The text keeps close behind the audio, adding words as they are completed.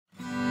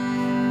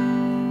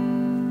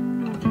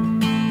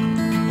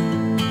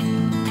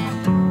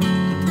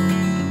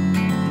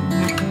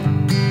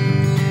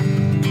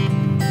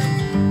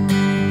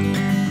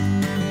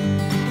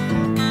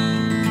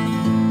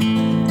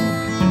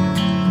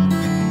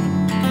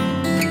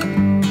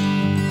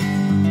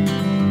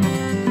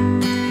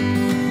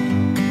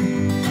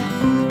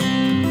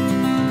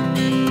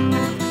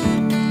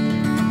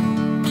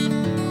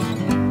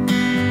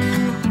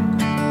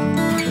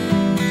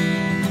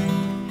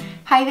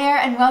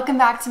welcome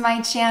back to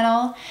my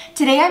channel.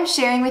 Today I'm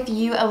sharing with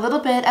you a little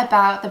bit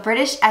about the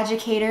British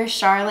educator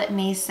Charlotte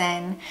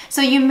Mason.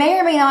 So you may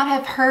or may not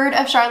have heard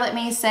of Charlotte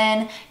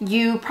Mason.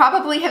 You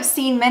probably have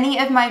seen many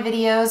of my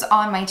videos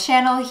on my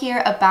channel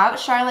here about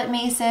Charlotte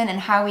Mason and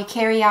how we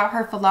carry out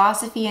her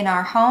philosophy in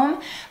our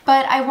home,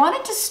 but I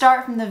wanted to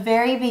start from the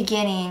very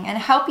beginning and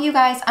help you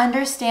guys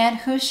understand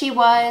who she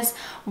was,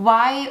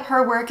 why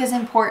her work is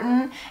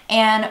important,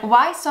 and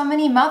why so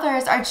many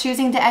mothers are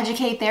choosing to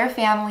educate their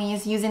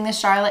families using the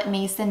Charlotte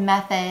Mason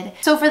method.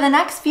 So for the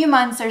next few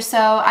months or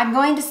so, I'm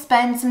going to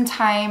spend some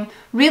time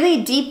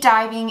really deep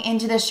diving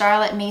into the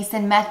Charlotte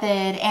Mason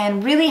method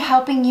and really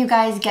helping you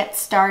guys get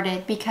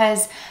started,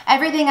 because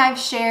everything I've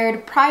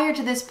shared prior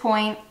to this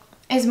point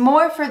is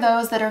more for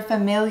those that are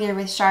familiar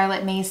with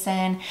Charlotte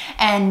Mason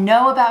and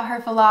know about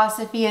her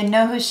philosophy and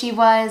know who she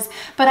was.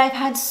 But I've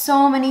had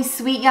so many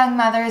sweet young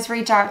mothers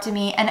reach out to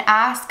me and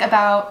ask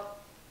about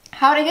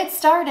how to get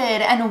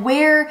started and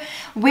where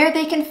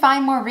they can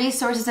find more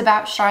resources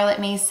about Charlotte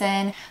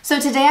Mason. So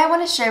today I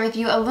want to share with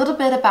you a little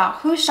bit about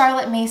who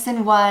Charlotte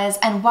Mason was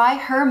and why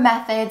her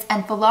methods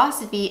and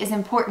philosophy is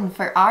important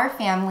for our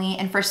family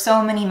and for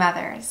so many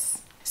mothers.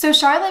 So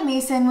Charlotte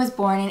Mason was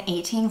born in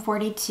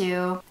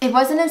 1842. It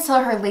wasn't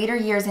until her later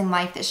years in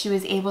life that she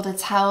was able to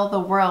tell the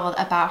world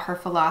about her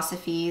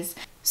philosophies.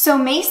 So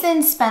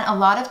Mason spent a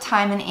lot of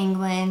time in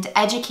England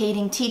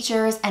educating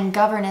teachers and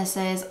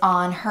governesses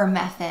on her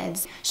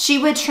methods. She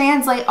would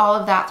translate all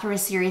of that through a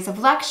series of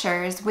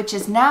lectures, which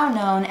is now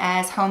known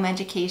as home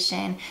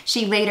education.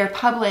 She later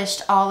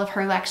published all of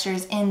her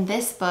lectures in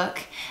this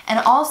book and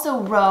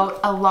also wrote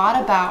a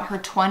lot about her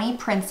 20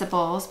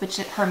 principles, which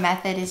her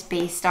method is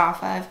based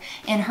off of,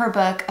 in her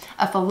book,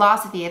 A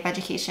Philosophy of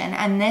Education,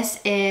 and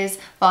this is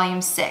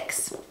volume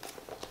 6.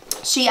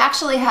 She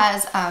actually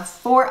has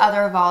 4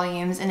 other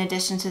volumes in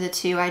addition to the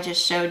 2 I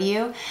just showed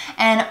you,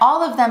 and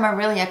all of them are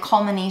really a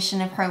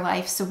culmination of her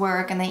life's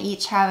work, and they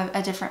each have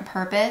a different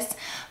purpose,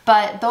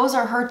 but those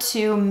are her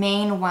 2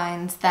 main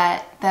ones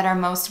that are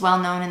most well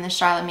known in the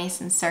Charlotte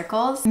Mason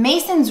circles.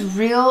 Mason's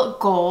real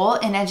goal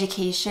in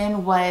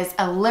education was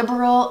a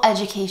liberal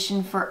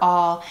education for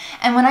all,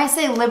 and when I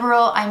say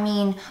liberal, I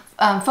mean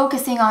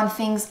focusing on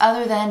things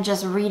other than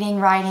just reading,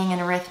 writing, and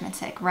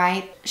arithmetic,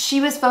 right? She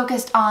was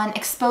focused on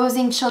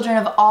exposing children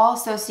of all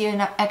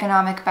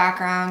socioeconomic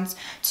backgrounds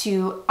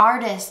to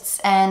artists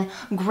and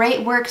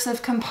great works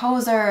of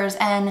composers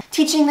and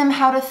teaching them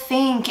how to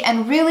think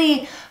and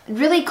really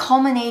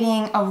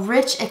culminating a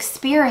rich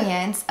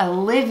experience, a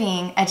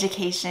living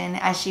education,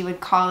 as she would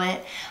call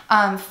it,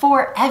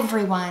 for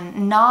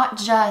everyone, not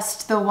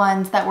just the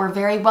ones that were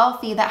very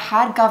wealthy, that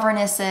had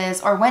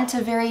governesses or went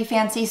to very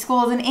fancy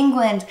schools in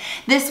England.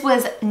 This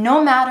was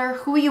no matter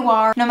who you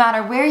are, no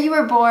matter where you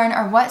were born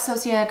or what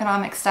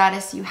socioeconomic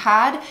status you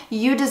had,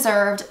 you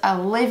deserved a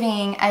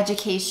living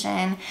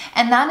education.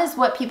 And that is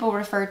what people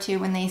refer to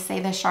when they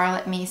say the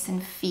Charlotte Mason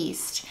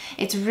feast.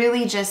 It's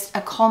really just a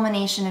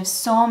culmination of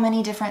so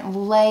many different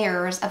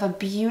layers of a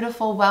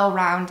beautiful,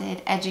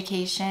 well-rounded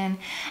education.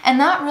 And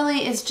that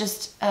really is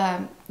just,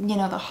 you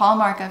know, the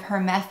hallmark of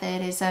her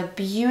method is a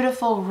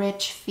beautiful,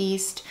 rich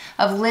feast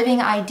of living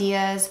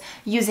ideas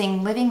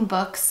using living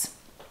books.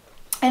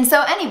 And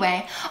so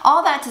anyway,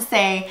 all that to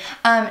say,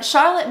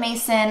 Charlotte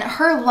Mason,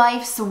 her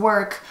life's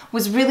work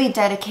was really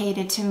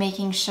dedicated to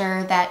making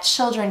sure that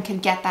children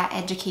could get that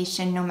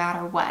education no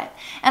matter what.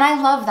 And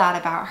I love that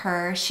about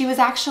her. She was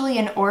actually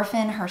an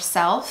orphan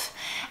herself,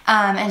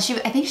 and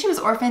I think she was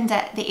orphaned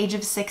at the age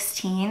of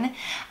 16.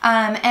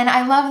 And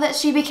I love that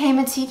she became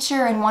a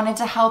teacher and wanted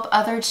to help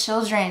other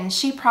children.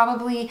 She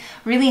probably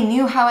really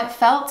knew how it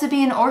felt to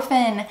be an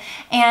orphan,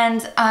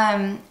 and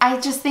I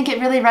just think it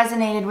really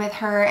resonated with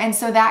her, and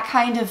so that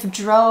kind of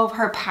drove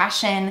her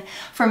passion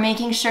for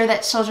making sure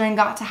that children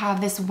got to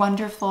have this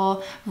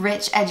wonderful,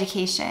 rich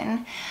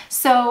education.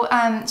 So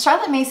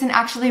Charlotte Mason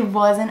actually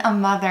wasn't a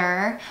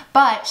mother,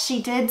 but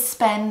she did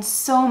spend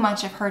so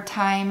much of her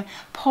time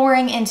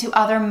pouring into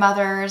other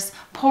mothers,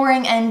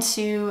 pouring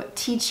into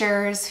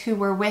teachers who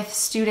were with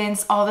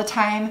students all the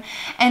time.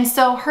 And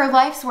so her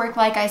life's work,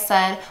 like I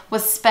said,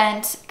 was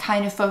spent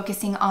kind of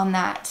focusing on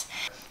that.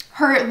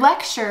 Her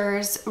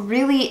lectures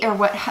really are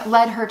what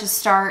led her to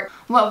start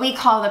what we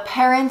call the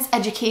Parents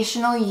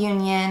Educational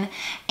Union,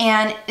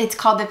 and it's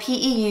called the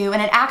PEU,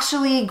 and it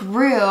actually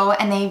grew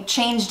and they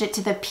changed it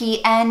to the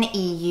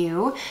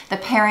PNEU, the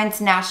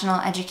Parents National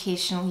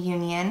Educational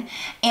Union,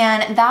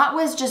 and that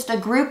was just a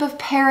group of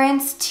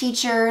parents,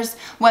 teachers,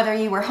 whether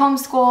you were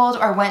homeschooled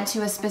or went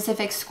to a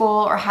specific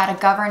school or had a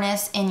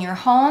governess in your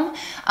home.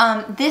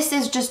 This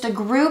is just a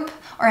group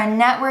or a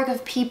network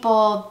of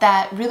people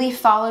that really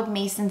followed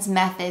Mason's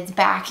methods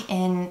back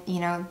in, you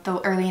know,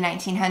 the early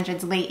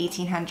 1900s, late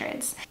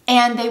 1800s.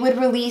 And they would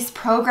release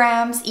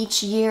programs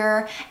each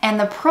year, and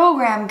the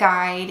program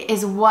guide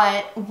is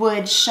what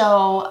would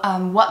show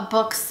what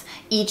books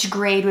each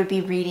grade would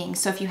be reading.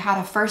 So if you had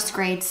a first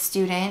grade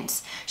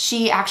student,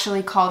 she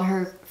actually called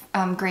her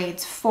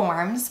grades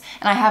forms,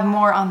 and I have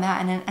more on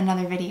that in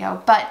another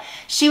video, but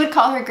she would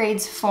call her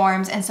grades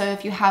forms. And so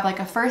if you have like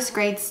a first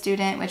grade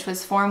student, which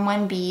was Form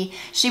 1B,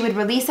 she would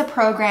release a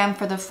program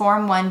for the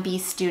Form 1B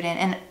student,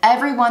 and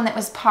everyone that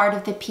was part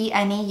of the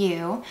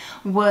PNEU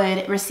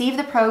would receive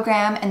the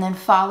program and then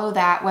follow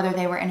that, whether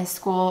they were in a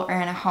school or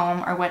in a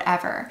home or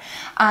whatever.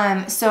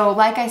 So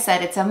like I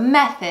said, it's a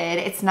method,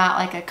 it's not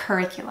like a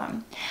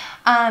curriculum.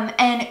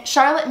 And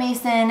Charlotte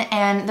Mason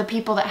and the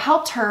people that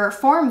helped her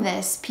form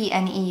this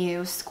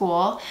PNEU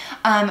school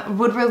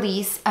would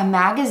release a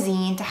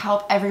magazine to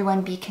help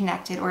everyone be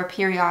connected, or a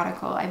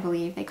periodical, I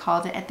believe they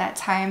called it at that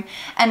time.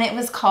 And it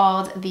was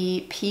called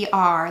the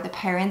PR, the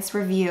Parents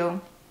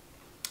Review.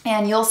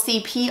 And you'll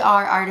see PR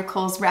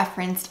articles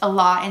referenced a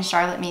lot in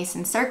Charlotte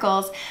Mason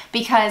circles,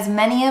 because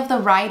many of the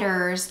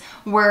writers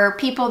were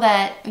people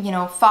that, you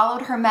know,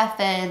 followed her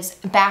methods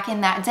back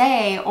in that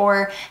day,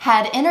 or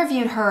had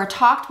interviewed her,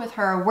 talked with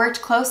her,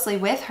 worked closely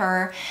with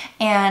her.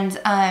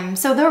 And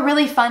so they're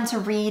really fun to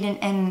read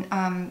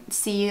and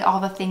see all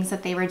the things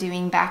that they were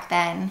doing back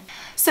then.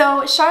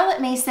 So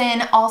Charlotte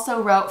Mason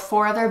also wrote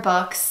 4 other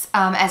books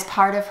as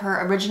part of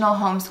her original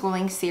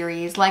homeschooling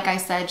series. Like I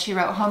said, she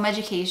wrote Home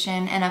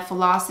Education and a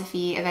Philosophy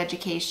of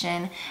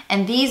Education,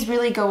 and these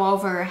really go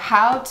over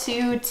how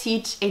to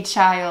teach a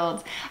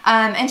child.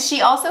 And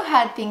she also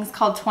had things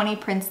called 20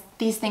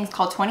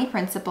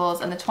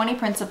 principles, and the 20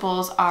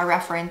 principles are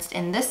referenced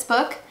in this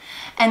book.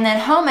 And then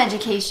Home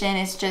Education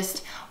is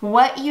just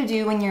what you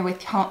do when you're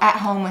at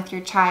home with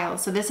your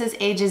child. So this is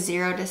ages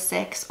 0 to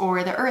 6,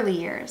 or the early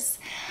years.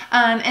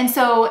 And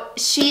so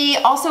she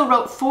also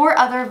wrote 4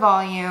 other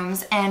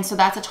volumes, and so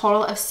that's a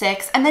total of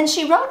 6. And then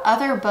she wrote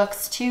other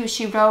books too.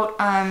 She wrote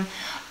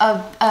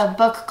a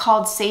book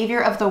called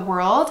Savior of the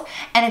World,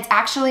 and it's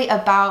actually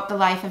about the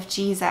life of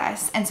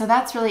Jesus. And so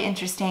that's really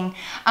interesting.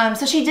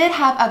 So she did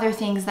have other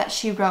things that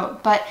she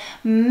wrote, but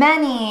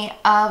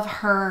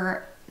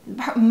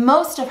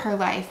most of her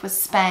life was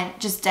spent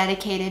just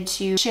dedicated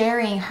to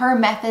sharing her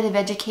method of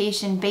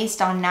education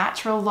based on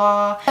natural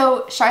law.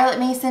 So Charlotte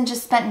Mason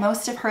just spent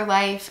most of her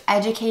life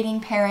educating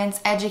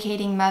parents,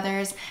 educating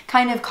mothers,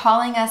 kind of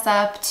calling us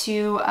up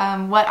to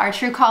what our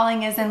true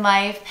calling is in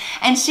life.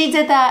 And she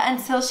did that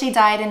until she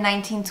died in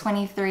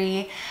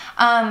 1923.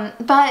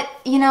 But,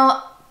 you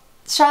know,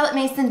 Charlotte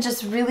Mason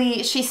just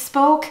really, she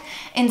spoke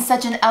in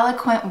such an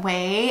eloquent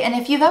way, and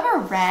if you've ever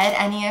read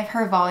any of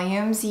her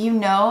volumes, you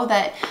know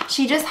that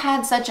she just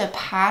had such a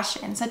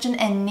passion, such an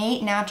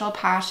innate natural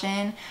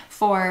passion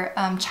for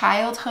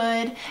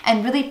childhood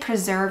and really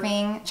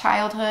preserving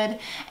childhood.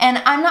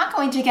 And I'm not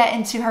going to get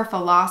into her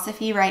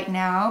philosophy right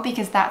now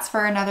because that's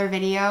for another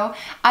video.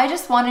 I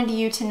just wanted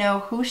you to know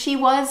who she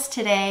was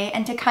today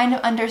and to kind of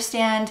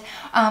understand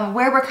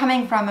where we're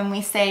coming from when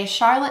we say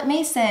Charlotte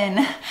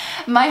Mason.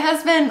 My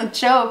husband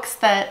jokes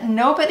that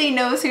nobody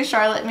knows who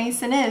Charlotte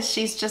Mason is.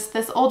 She's just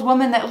this old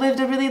woman that lived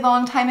a really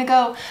long time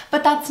ago,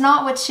 but that's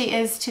not what she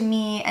is to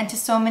me and to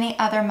so many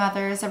other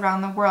mothers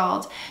around the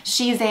world.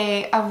 She's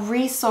a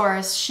resource.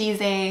 She's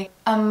a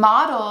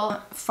model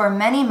for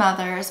many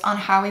mothers on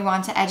how we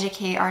want to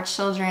educate our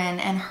children,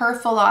 and her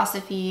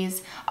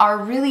philosophies are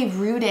really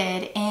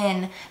rooted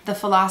in the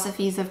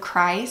philosophies of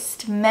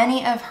Christ.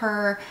 Many of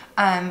her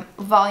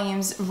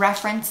volumes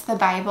reference the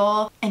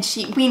Bible, and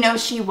we know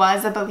she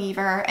was a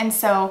believer, and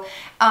so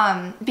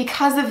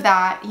because of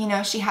that, you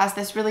know, she has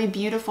this really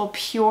beautiful,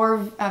 pure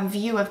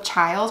view of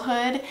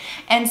childhood.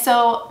 And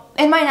so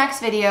in my next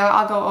video,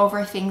 I'll go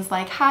over things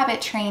like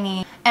habit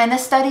training and the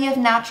study of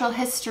natural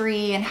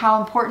history and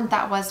how important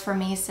that was for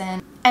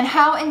Mason, and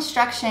how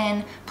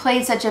instruction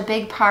played such a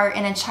big part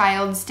in a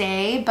child's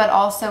day, but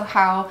also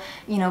how,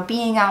 you know,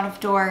 being out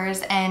of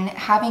doors and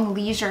having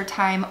leisure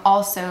time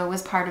also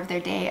was part of their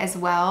day as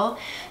well.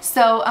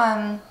 So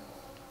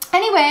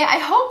anyway, I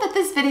hope that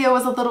this video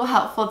was a little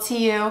helpful to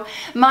you.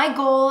 My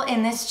goal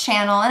in this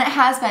channel, and it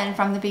has been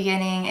from the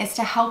beginning, is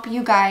to help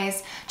you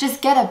guys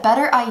just get a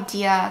better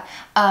idea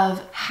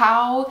of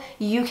how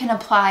you can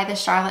apply the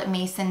Charlotte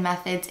Mason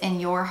methods in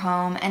your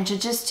home, and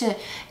to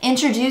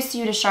introduce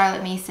you to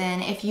Charlotte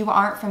Mason if you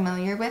aren't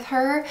familiar with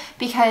her,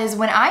 because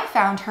when I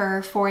found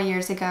her 4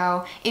 years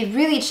ago, it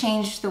really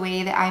changed the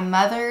way that I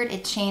mothered,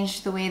 it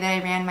changed the way that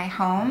I ran my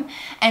home.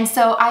 And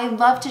so I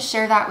love to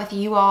share that with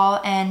you all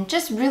and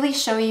just really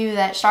show you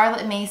that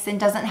Charlotte Mason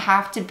doesn't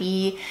have to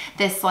be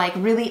this like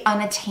really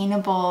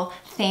unattainable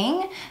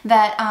thing,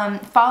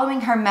 that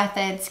following her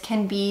methods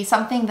can be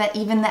something that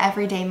even the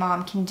everyday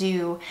mom can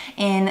do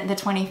in the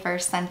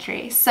 21st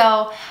century.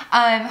 So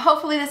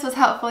hopefully this was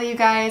helpful, you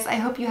guys. I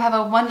hope you have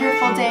a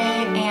wonderful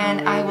day,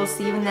 and I will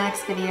see you in the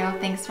next video.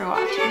 Thanks for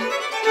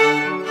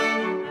watching.